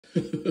I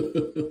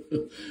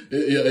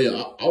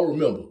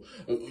remember.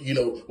 You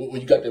know,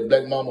 when you got that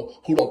black mama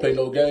who don't play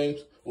no games,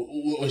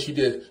 when she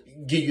just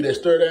give you that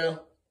stare down.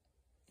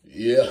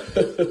 Yeah.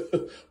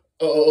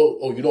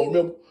 You don't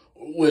remember?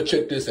 Well,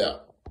 check this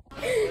out.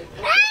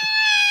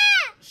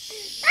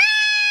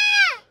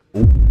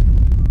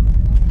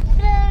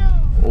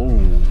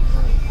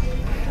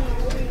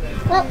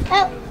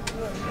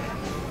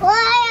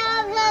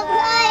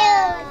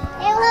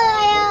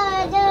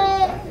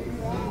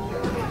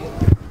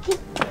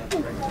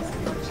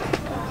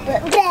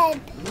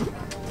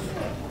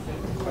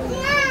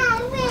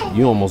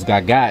 You almost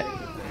got. I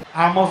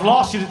almost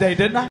lost you today,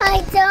 didn't I?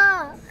 I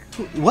don't.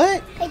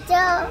 What? I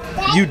don't.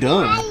 You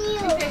done?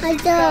 I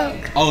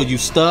don't. Oh, you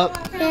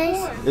stuck?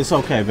 Yes. It's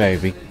okay,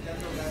 baby.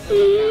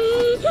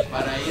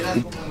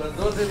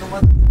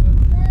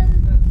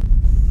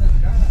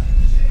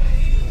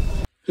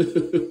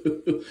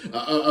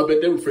 I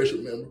bet that refresh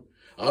your memory.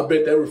 I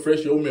bet that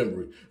refresh your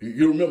memory.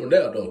 You remember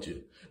now, don't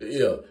you?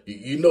 Yeah,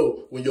 you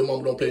know when your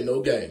mama don't play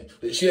no games.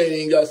 She ain't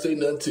even got to say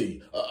nothing to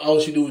you.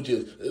 All she do is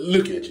just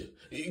look at you,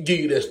 give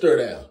you that stare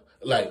down.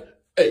 Like,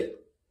 hey,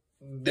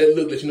 that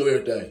look lets you know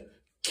everything.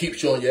 Keep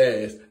showing your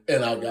ass,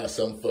 and I got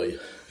something for you.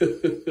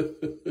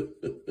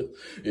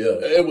 Yeah,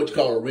 that's what you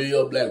call a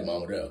real black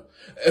mama now.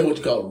 That's what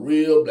you call a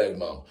real black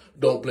mama.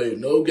 Don't play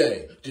no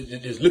game.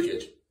 Just look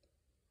at you.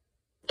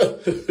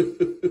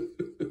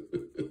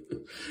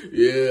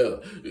 Yeah,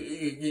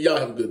 y'all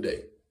have a good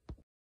day.